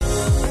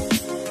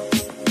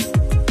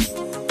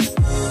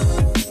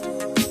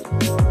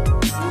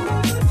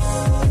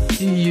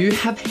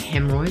have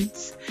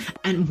hemorrhoids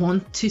and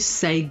want to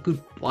say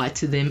goodbye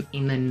to them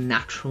in a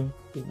natural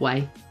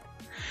way?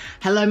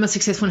 Hello, my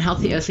successful and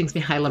healthy earthlings.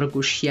 Mihaela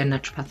Gush here,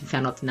 naturopath and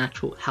founder of the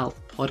Natural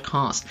Health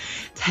Podcast.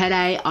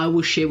 Today, I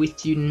will share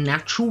with you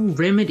natural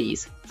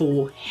remedies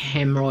for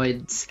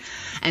hemorrhoids.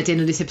 At the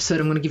end of this episode,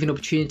 I'm going to give you an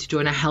opportunity to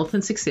join our health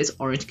and success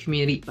oriented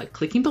community by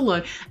clicking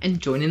below and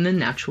joining the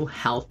Natural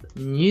Health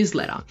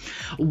newsletter.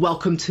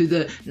 Welcome to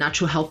the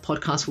Natural Health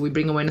Podcast, where we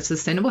bring awareness to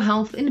sustainable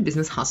health in the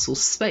business hustle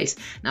space.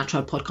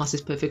 Natural Health Podcast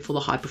is perfect for the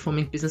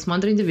high-performing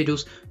business-minded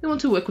individuals who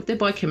want to work with their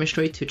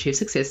biochemistry to achieve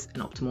success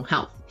and optimal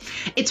health.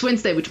 It's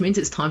Wednesday, which means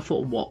it's time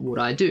for What Would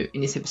I Do?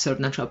 In this episode of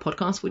Natural Health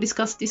Podcast, we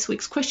discuss this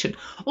week's question.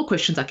 All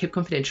questions are kept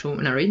confidential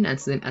and I read and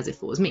answer them as if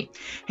it was me.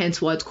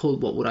 Hence why it's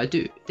called What Would I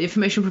Do? The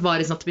information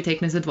provided is not to be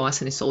taken as advice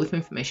and is solely for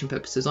information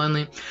purposes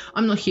only.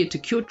 I'm not here to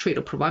cure, treat,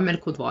 or provide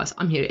medical advice.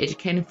 I'm here to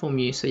educate and inform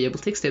you so you're able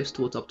to take steps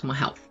towards optimal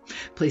health.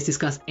 Please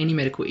discuss any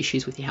medical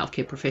issues with your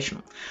healthcare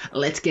professional.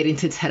 Let's get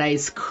into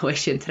today's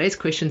question. Today's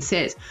question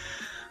says,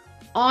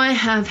 I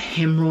have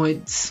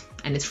hemorrhoids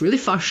and it's really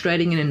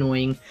frustrating and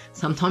annoying.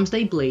 Sometimes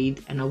they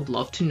bleed and I would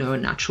love to know a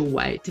natural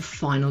way to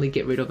finally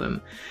get rid of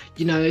them.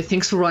 You know,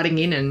 thanks for writing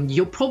in, and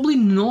you're probably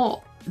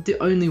not the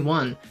only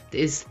one.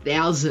 There's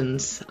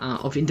thousands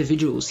of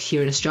individuals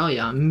here in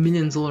Australia,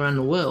 millions all around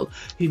the world,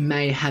 who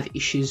may have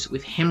issues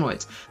with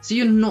hemorrhoids. So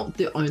you're not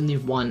the only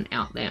one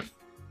out there.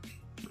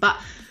 But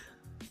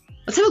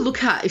let's have a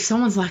look at if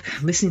someone's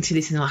like listening to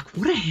this and they're like,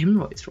 what are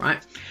hemorrhoids,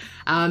 right?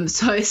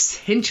 So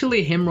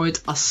essentially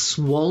hemorrhoids are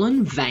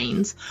swollen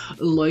veins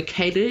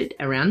located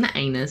around the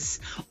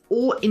anus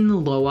or in the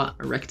lower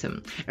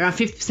rectum. Around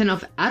 50%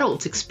 of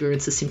adults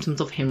experience the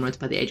symptoms of hemorrhoids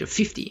by the age of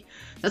 50.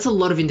 That's a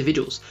lot of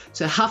individuals.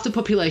 So half the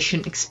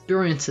population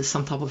experiences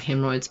some type of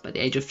hemorrhoids by the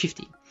age of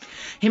 50.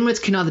 Hemorrhoids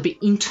can either be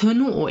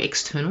internal or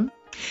external.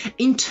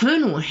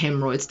 Internal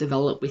hemorrhoids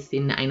develop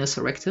within the anus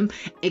or rectum.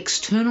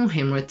 External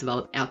hemorrhoids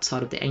develop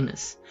outside of the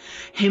anus.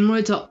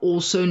 Hemorrhoids are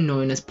also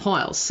known as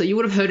piles. So you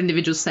would have heard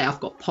individuals say,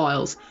 I've got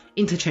piles,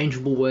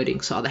 interchangeable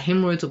wording. So either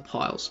hemorrhoids or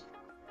piles.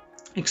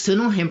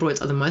 External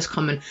hemorrhoids are the most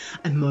common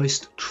and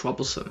most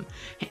troublesome.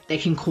 They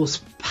can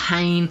cause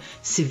pain,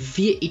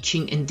 severe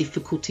itching, and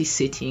difficulty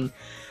sitting.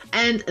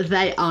 And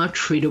they are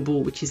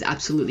treatable, which is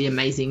absolutely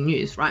amazing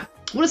news, right?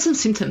 What are some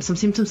symptoms? Some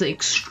symptoms are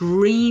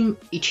extreme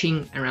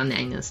itching around the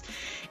anus,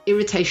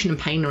 irritation and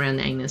pain around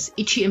the anus,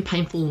 itchy and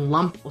painful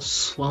lump or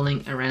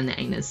swelling around the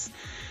anus,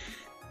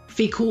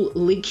 fecal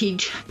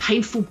leakage,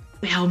 painful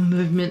bowel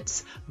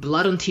movements,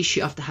 blood on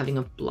tissue after having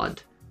a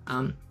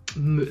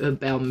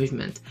bowel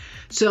movement.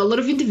 So a lot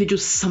of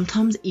individuals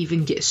sometimes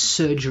even get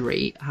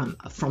surgery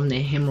from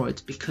their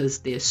hemorrhoids because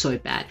they're so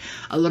bad.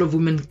 A lot of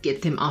women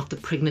get them after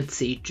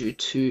pregnancy due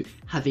to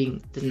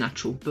having the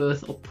natural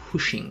birth or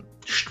pushing,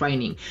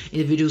 straining.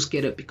 Individuals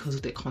get it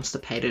because they're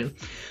constipated.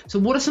 So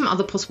what are some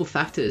other possible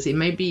factors? It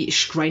may be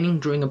straining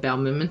during a bowel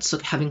movement, so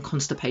having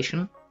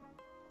constipation.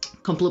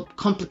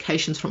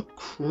 Complications from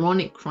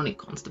chronic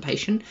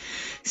constipation,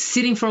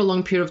 sitting for a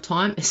long period of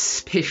time,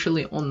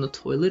 especially on the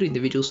toilet.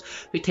 Individuals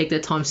who take their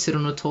time to sit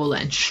on the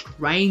toilet and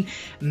strain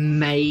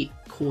may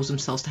cause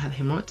themselves to have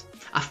hemorrhoids,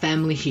 a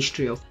family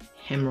history of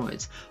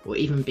hemorrhoids, or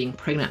even being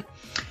pregnant.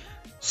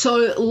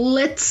 So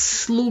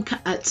let's look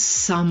at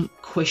some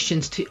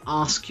questions to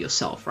ask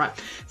yourself, right?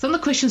 Some of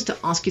the questions to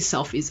ask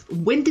yourself is,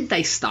 when did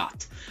they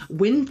start?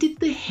 When did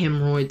the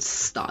hemorrhoids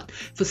start?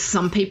 For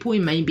some people, it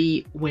may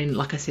be when,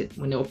 like I said,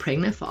 when they were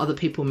pregnant. For other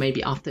people,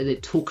 maybe after they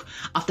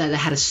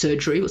had a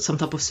surgery or some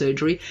type of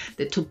surgery,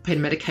 they took pain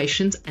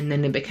medications and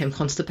then they became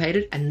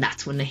constipated, and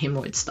that's when the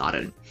hemorrhoids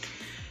started.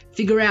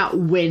 Figure out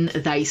when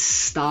they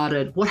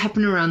started, what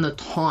happened around the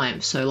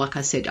time. So like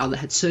I said, either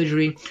had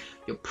surgery,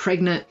 you're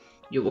pregnant,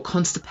 you were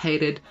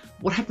constipated.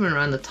 What happened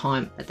around the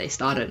time that they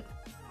started?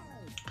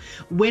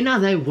 When are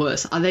they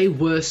worse? Are they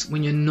worse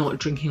when you're not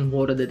drinking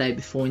water the day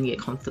before and you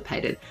get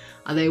constipated?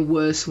 Are they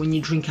worse when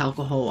you drink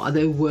alcohol? Are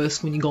they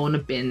worse when you go on a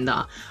bender?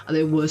 Are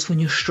they worse when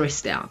you're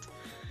stressed out?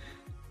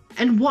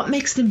 And what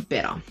makes them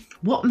better?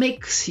 What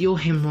makes your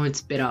hemorrhoids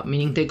better?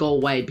 Meaning they go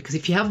away. Because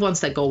if you have ones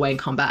that go away and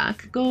come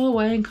back,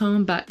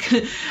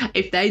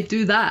 if they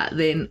do that,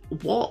 then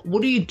what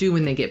do you do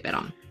when they get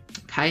better?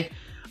 Okay.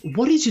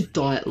 What is your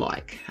diet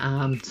like?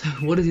 So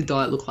what does your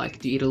diet look like?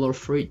 Do you eat a lot of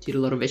fruit? Do you eat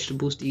a lot of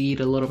vegetables? Do you eat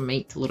a lot of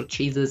meat, a lot of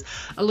cheeses,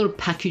 a lot of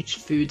packaged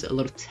foods, a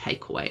lot of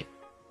takeaway?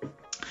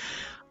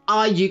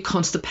 Are you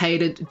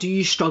constipated? Do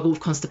you struggle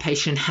with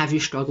constipation? Have you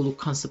struggled with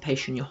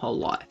constipation your whole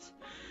life?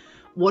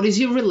 What is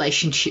your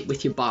relationship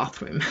with your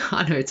bathroom?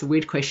 I know it's a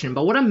weird question,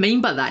 but what I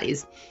mean by that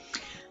is,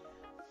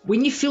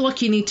 when you feel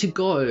like you need to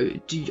go,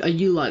 are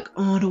you like,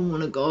 oh, I don't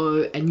want to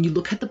go, and you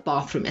look at the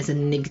bathroom as a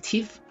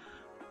negative,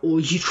 or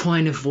you try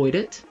and avoid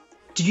it?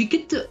 Do you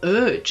get the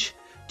urge?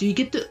 Do you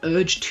get the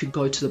urge to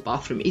go to the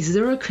bathroom? Is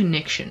there a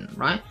connection,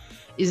 right?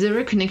 Is there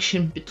a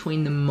connection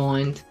between the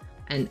mind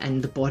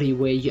and the body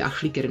where you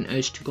actually get an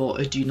urge to go,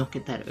 or do you not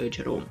get that urge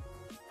at all?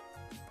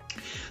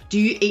 Do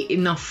you eat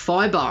enough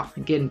fiber?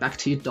 Again, back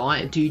to your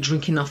diet. Do you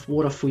drink enough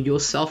water for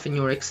yourself and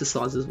your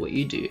exercise is what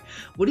you do?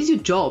 What is your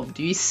job?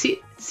 Do you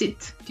sit? Do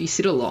you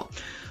sit a lot?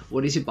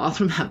 What is your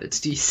bathroom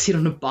habits? Do you sit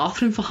on a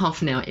bathroom for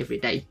half an hour every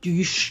day? Do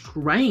you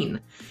strain?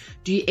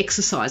 Do you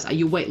exercise? Are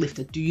you a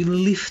weightlifter? Do you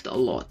lift a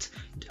lot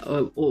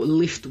or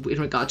lift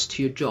in regards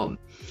to your job?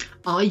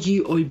 Are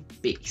you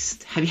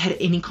obese? Have you had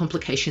any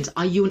complications?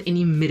 Are you on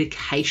any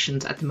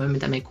medications at the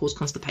moment that may cause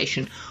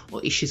constipation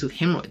or issues with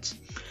hemorrhoids?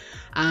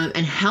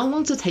 And how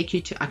long does it take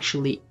you to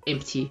actually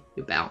empty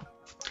your bowel?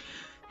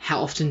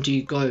 How often do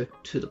you go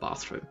to the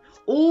bathroom?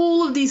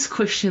 All of these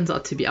questions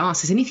are to be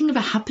asked. Has anything ever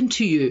happened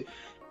to you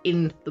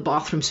in the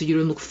bathroom so you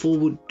don't look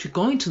forward to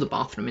going to the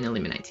bathroom and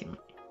eliminating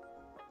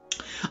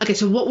it? Okay,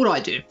 so what would I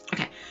do?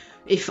 Okay,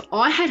 if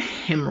I had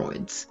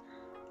hemorrhoids,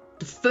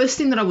 the first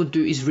thing that I would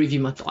do is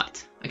review my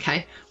diet.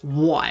 Okay,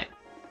 why?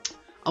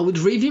 I would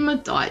review my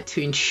diet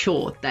to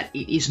ensure that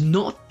it is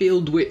not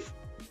filled with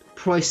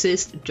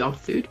processed junk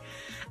food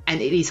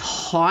and it is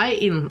high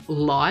in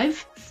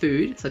live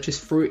food such as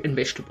fruit and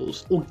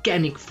vegetables,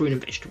 organic fruit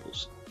and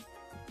vegetables.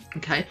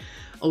 Okay,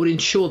 I would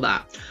ensure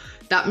that.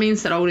 That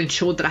means that I would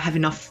ensure that I have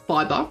enough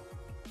fiber,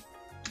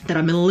 that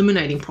I'm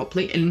eliminating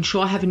properly, and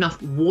ensure I have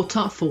enough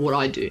water for what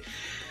I do.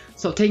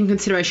 So I'll take in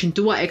consideration,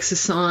 do I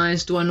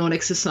exercise? Do I not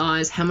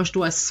exercise? How much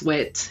do I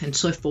sweat? And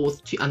so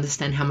forth, to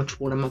understand how much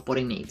water my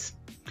body needs.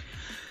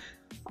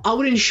 I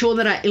would ensure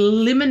that I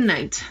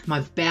eliminate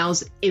my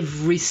bowels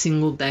every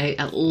single day,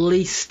 at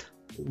least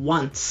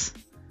once.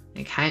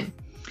 Okay?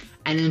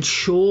 And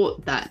ensure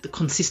that the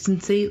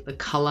consistency, the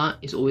color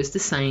is always the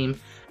same.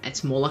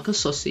 It's more like a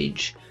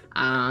sausage.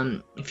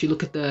 If you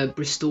look at the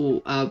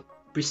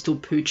Bristol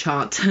poo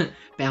chart,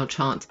 bowel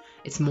chart,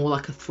 it's more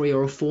like a 3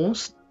 or a 4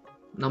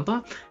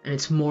 number, and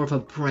it's more of a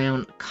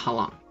brown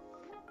color.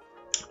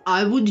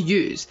 I would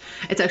use,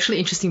 it's actually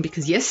interesting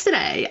because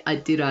yesterday I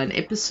did an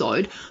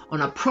episode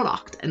on a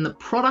product, and the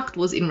product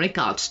was in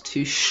regards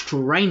to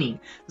straining.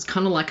 It was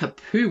kind of like a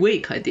poo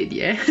week I did,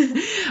 yeah,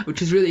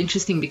 which is really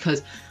interesting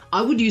because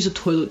I would use a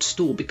toilet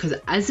stool because,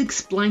 as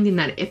explained in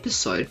that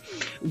episode,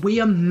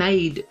 we are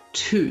made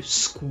to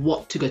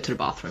squat to go to the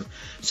bathroom.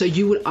 So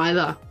you would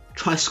either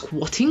try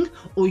squatting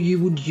or you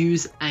would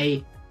use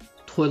a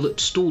toilet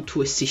stool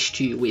to assist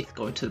you with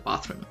going to the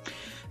bathroom,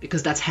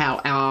 because that's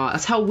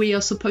how we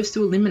are supposed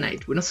to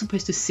eliminate. We're not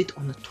supposed to sit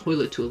on the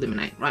toilet to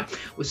eliminate, right?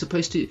 We're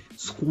supposed to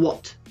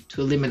squat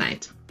to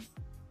eliminate.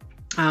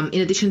 In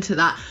addition to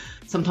that,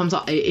 sometimes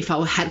if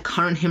I had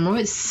current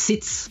hemorrhoids,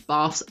 sitz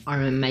baths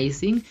are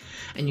amazing,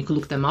 and you can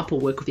look them up or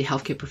work with your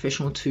healthcare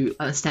professional to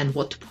understand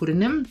what to put in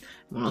them,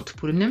 what not to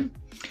put in them.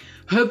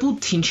 Herbal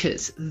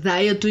tinctures,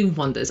 they are doing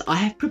wonders. I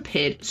have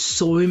prepared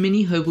so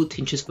many herbal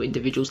tinctures for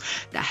individuals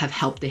that have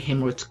helped their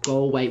hemorrhoids go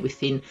away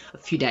within a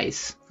few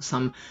days,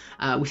 some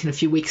within a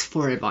few weeks,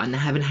 forever, and they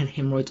haven't had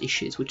hemorrhoid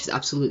issues, which is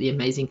absolutely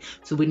amazing.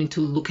 So we need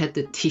to look at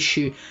the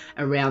tissue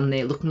around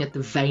there, looking at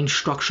the vein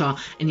structure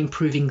and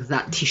improving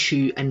that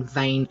tissue and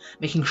vein,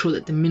 making sure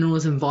that the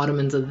minerals and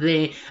vitamins are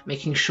there,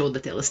 making sure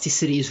that the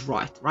elasticity is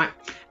right,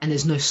 and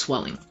there's no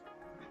swelling.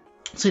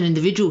 So an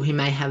individual who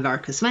may have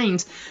varicose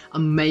veins are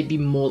maybe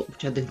more,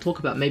 which I didn't talk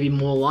about, maybe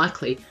more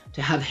likely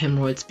to have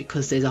hemorrhoids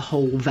because there's a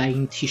whole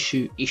vein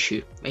tissue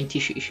issue.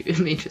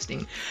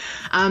 Interesting.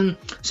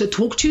 So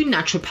talk to a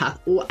naturopath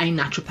or a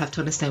naturopath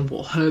to understand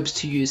what herbs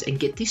to use and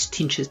get these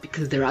tinctures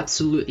because they're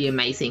absolutely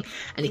amazing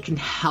and it can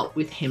help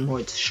with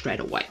hemorrhoids straight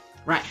away.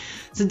 Right,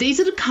 so these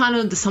are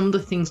some of the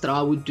things that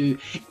I would do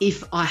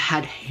if I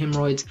had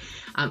hemorrhoids,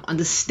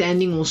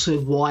 understanding also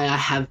why I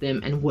have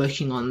them and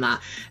working on that.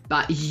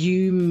 But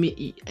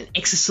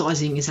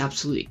exercising is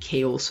absolutely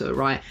key also,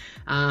 right?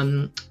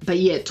 But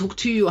yeah, talk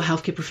to your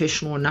healthcare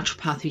professional or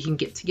naturopath who can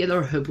get together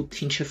a herbal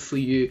tincture for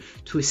you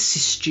to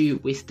assist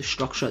you with the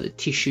structure, the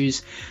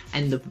tissues,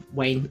 and the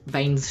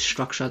veins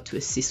structure to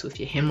assist with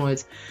your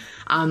hemorrhoids.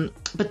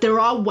 But there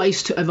are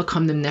ways to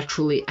overcome them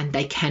naturally, and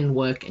they can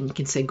work, and you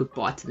can say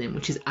goodbye to them,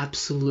 which is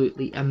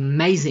absolutely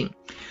amazing.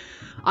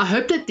 I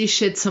hope that this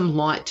shed some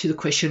light to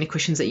any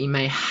questions that you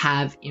may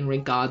have in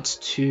regards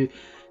to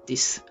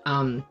this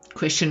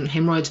question,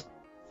 hemorrhoids.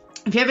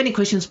 If you have any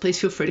questions, please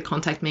feel free to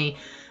contact me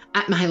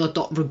at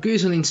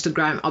mahela.raguz on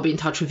Instagram. I'll be in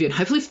touch with you and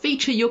hopefully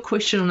feature your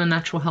question on a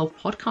Natural Health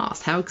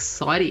podcast. How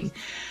exciting.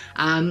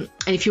 And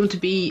if you want to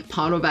be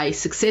part of a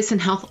success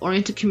and health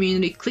oriented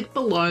community, click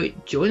below,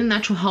 join the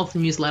Natural Health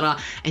newsletter,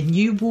 and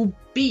you will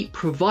be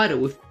provided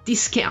with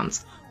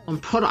discounts on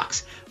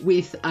products,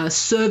 with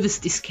service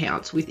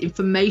discounts, with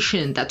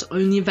information that's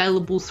only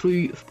available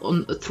through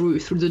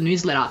the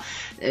newsletter.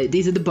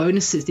 These are the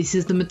bonuses. This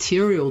is the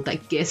material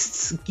that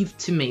guests give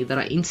to me that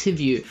I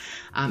interview,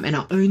 and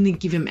I only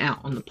give them out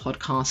on the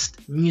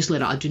podcast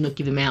newsletter. I do not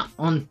give them out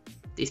on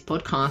this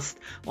podcast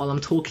while I'm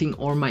talking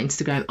or on my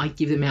Instagram. I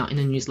give them out in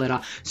a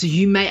newsletter. So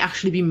you may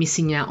actually be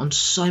missing out on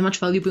so much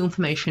valuable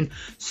information,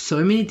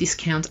 so many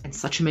discounts, and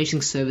such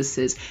amazing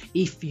services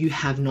if you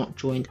have not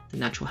joined the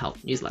Natural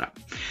Health newsletter.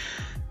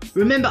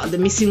 Remember, the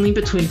missing link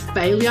between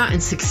failure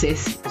and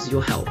success is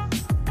your health.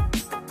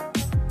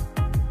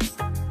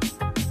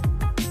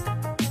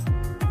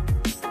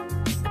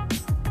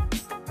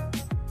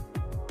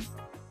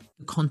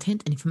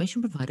 content and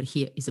information provided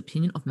here is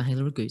opinion of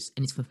Mahela Raguse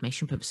and is for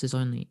information purposes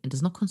only and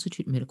does not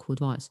constitute medical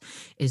advice.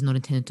 It is not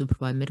intended to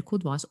provide medical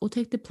advice or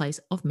take the place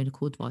of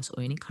medical advice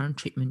or any current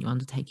treatment you're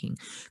undertaking.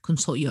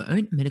 Consult your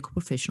own medical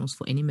professionals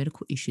for any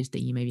medical issues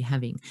that you may be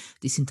having.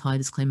 This entire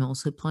disclaimer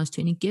also applies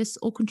to any guests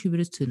or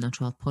contributors to the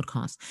Natural Health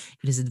Podcast.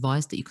 It is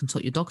advised that you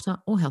consult your doctor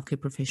or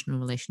healthcare professional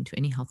in relation to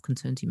any health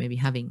concerns you may be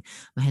having.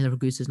 Mahela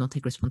Raguse does not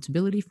take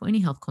responsibility for any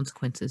health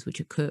consequences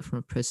which occur from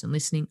a person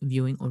listening,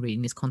 viewing, or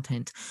reading this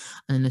content.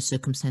 And in no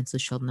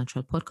circumstances shall the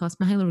Natural Health Podcast,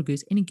 Mahela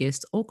Raguse, any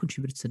guests or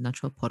contributors to the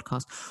Natural Health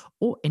Podcast,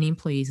 or any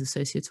employees,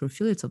 associates, or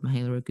affiliates of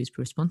Mahela Raguse be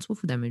responsible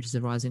for damages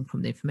arising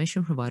from the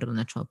information provided on the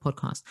Natural Health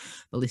Podcast.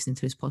 By listening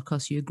to this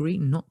podcast, you agree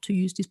not to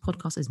use this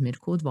podcast as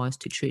medical advice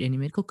to treat any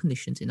medical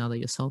conditions in either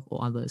yourself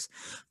or others.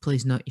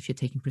 Please note, if you're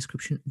taking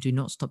prescription, do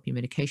not stop your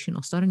medication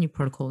or start a new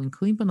protocol,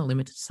 including but not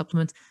limited to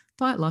supplements,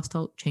 diet,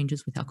 lifestyle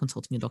changes without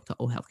consulting your doctor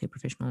or healthcare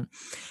professional.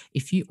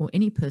 If you or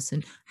any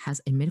person has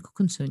a medical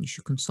concern, you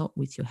should consult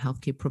with your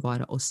healthcare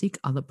provider or seek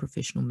other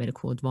professional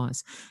medical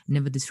advice.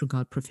 Never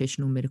disregard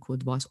professional medical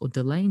advice or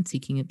delay in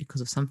seeking it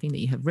because of something that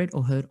you have read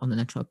or heard on the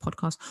Natural Health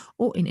Podcast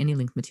or in any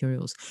linked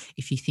materials.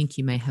 If you think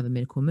you may have a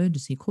medical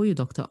emergency, call your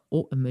doctor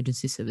or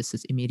emergency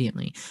services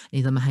immediately.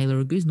 Neither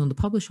Mahela Raguse nor the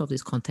publisher of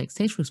this content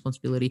takes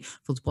responsibility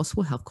for the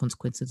possible health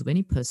consequences of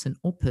any person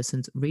or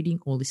persons reading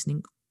or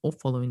listening or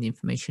following the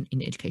information in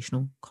the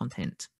educational content.